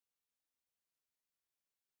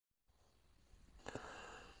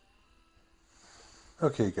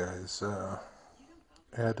Okay, guys, I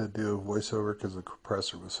had to do a voiceover because the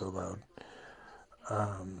compressor was so loud.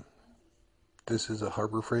 Um, this is a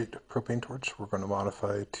Harbor Freight propane torch. We're going to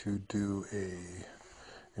modify to do a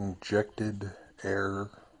injected air,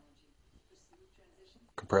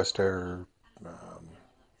 compressed air um,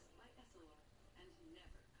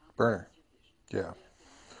 burner. Yeah,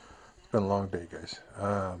 it's been a long day, guys.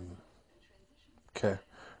 Okay,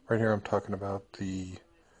 right here I'm talking about the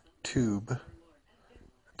tube.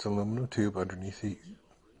 It's an aluminum tube underneath the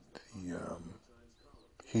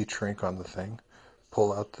heat shrink on the thing.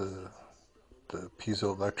 Pull out the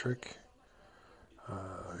piezoelectric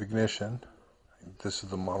ignition. This is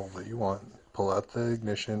the model that you want. Pull out the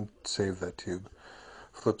ignition, save that tube.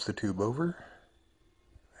 Flips the tube over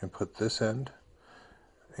and put this end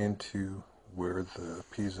into where the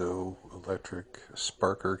piezoelectric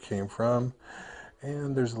sparker came from.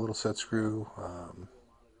 And there's a little set screw.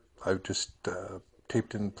 I've just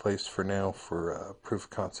taped in place for now for proof of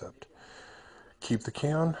concept. Keep the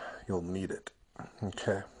can, you'll need it.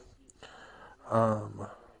 Okay.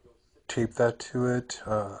 Tape that to it.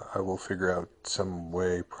 I will figure out some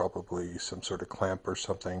way, probably some sort of clamp or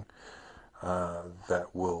something, that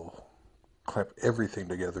will clamp everything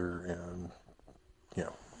together and, you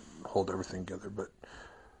know, hold everything together. But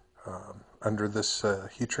under this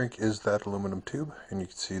heat shrink is that aluminum tube, and you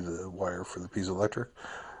can see the wire for the piezoelectric.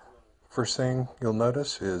 First thing you'll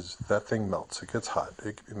notice is that thing melts. It gets hot.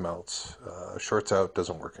 It melts. Shorts out.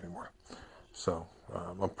 Doesn't work anymore. So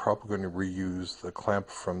I'm probably going to reuse the clamp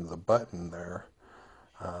from the button there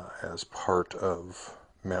as part of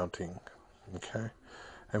mounting. Okay,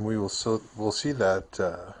 and we'll see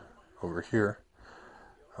that over here.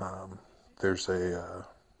 There's a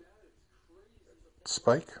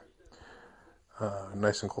spike,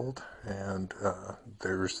 nice and cold, and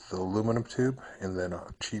there's the aluminum tube, and then a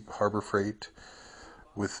cheap Harbor Freight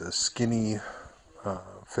with a skinny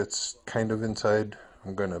fits kind of inside.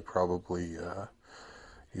 I'm gonna probably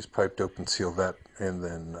use piped open seal that, and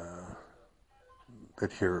then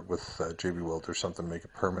adhere it with JB Weld or something, make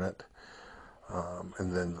it permanent,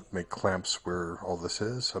 and then make clamps where all this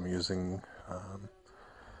is. I'm using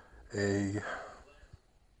a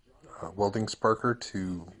welding sparker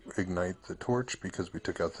to ignite the torch because we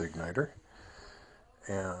took out the igniter,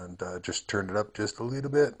 and just turned it up just a little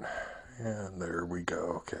bit, and there we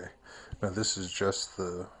go. Okay, now this is just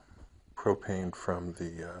the propane from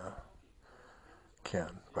the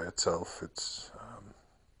can by itself. It's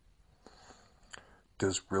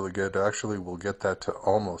does really good. Actually, we'll get that to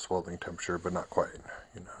almost welding temperature, but not quite,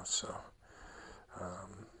 you know. So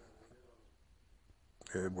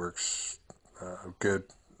it works good,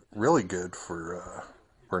 really good for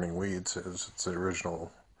burning weeds as its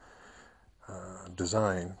original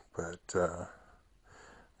design. But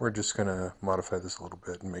we're just gonna modify this a little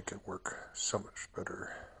bit and make it work so much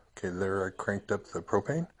better. Okay, there I cranked up the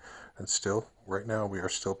propane, and still, right now we are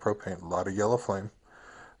still propane. A lot of yellow flame.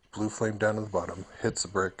 Blue flame down to the bottom, hits the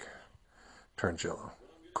brick, turns yellow,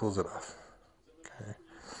 cools it off. Okay,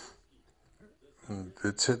 and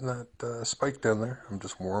it's hitting that spike down there. I'm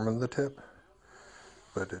just warming the tip,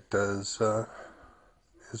 but it does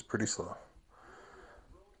is pretty slow.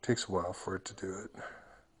 It takes a while for it to do it.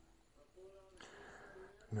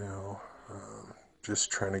 Now,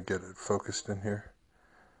 just trying to get it focused in here.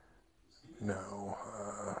 Now,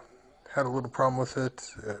 had a little problem with it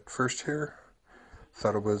at first here.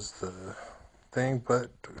 Thought it was the thing, but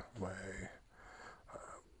I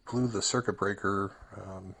blew the circuit breaker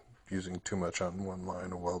using too much on one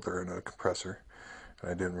line, a welder and a compressor, and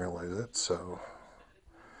I didn't realize it, so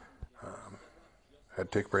had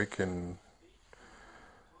to take a break, and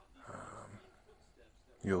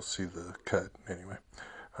you'll see the cut anyway.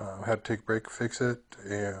 Had to take a break, fix it,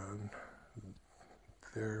 and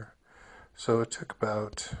there. So it took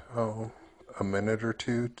about a minute or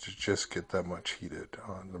two to just get that much heated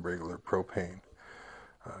on the regular propane,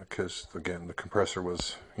 because again the compressor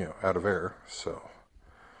was, you know, out of air. So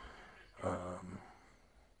all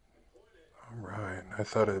right, I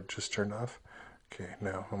thought it just turned off. Okay,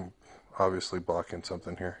 now I'm obviously blocking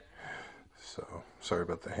something here, so sorry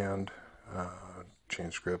about the hand.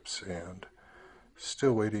 Change grips and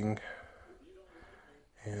still waiting,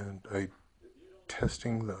 and I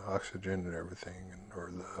testing the oxygen and everything,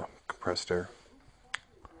 or the compressed air.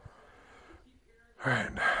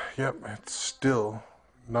 Alright, yep, it's still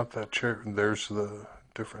not that chair. There's the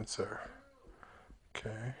difference there.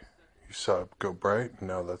 Okay, you saw it go bright,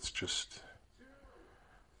 now that's just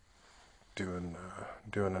doing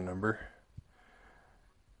a number.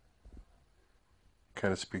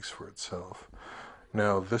 Kind of speaks for itself.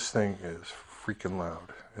 Now this thing is freaking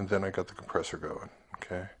loud, and then I got the compressor going.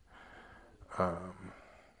 Okay. Um,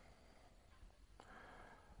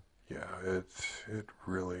 yeah, it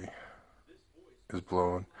really is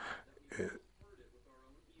blowing. It,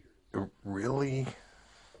 it really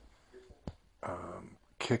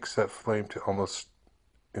kicks that flame to almost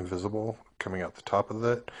invisible coming out the top of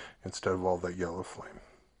it instead of all that yellow flame.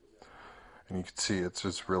 And you can see it's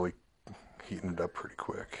just really heating it up pretty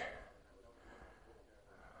quick.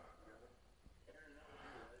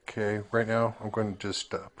 Okay, right now I'm going to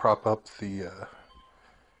just prop up the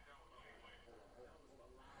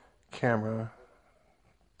camera.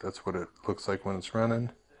 That's what it looks like when it's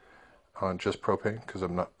running on just propane because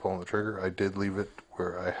I'm not pulling the trigger. I did leave it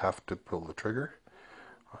where I have to pull the trigger.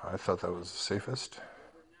 I thought that was the safest.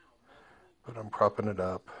 But I'm propping it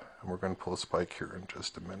up and we're going to pull a spike here in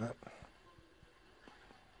just a minute.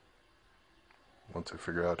 Once I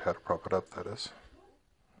figure out how to prop it up, that is.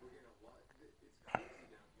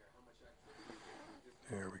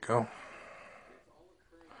 There we go.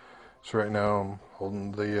 So right now I'm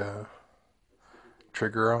holding the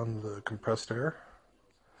trigger on the compressed air.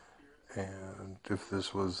 And if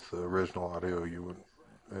this was the original audio,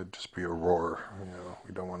 it'd just be a roar. You know,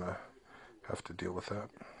 we don't want to have to deal with that.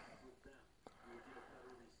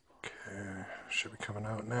 Okay, should be coming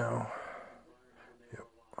out now. Yep.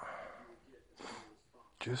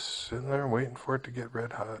 Just sitting there waiting for it to get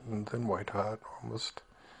red hot and then white hot,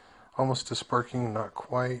 almost to sparking, not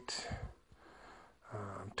quite.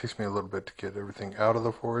 Takes me a little bit to get everything out of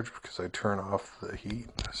the forge because I turn off the heat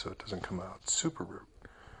so it doesn't come out super,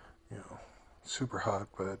 you know, super hot,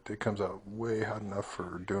 but it comes out way hot enough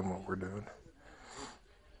for doing what we're doing,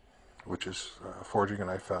 which is forging a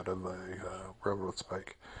knife out of a railroad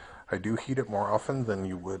spike. I do heat it more often than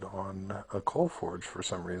you would on a coal forge for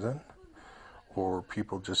some reason, or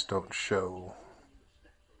people just don't show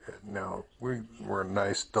it. Now we're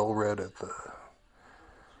nice dull red at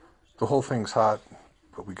the whole thing's hot,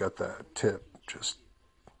 but we got that tip just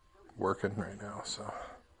working right now, so.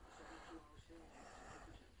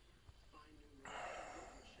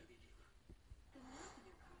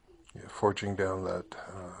 Yeah, forging down that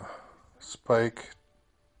spike,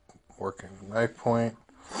 working the knife point,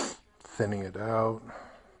 thinning it out.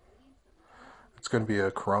 It's going to be a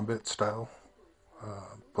karambit style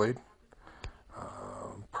blade.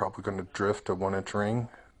 Probably going to drift a 1-inch ring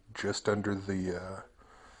just under the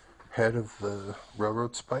head of the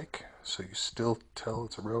railroad spike, so you still tell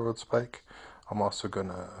it's a railroad spike. I'm also going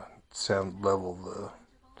to sand level the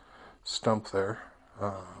stump there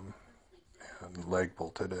and leg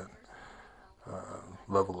bolt it in,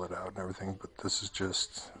 level it out and everything, but this is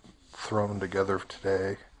just thrown together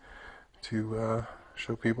today to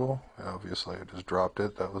show people. Obviously I just dropped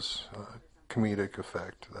it. That was a comedic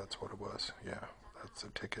effect. That's what it was. Yeah, that's a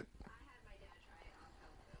ticket.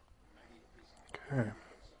 Okay.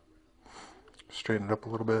 Straighten it up a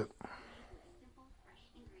little bit.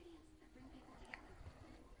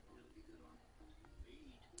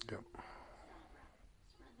 Yep.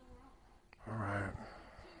 Alright.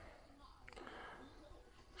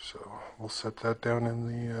 So we'll set that down in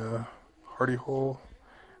the hardy hole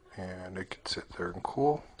and it can sit there and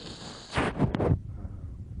cool.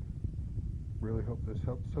 Really hope this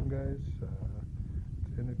helps some guys.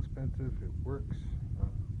 It's inexpensive, it works.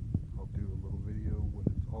 I'll do a little video when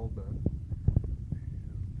it's all done.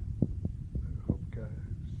 And I hope guys,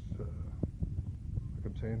 like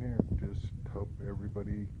I'm saying here, just hope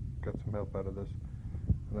everybody got some help out of this.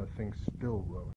 And that thing's still low.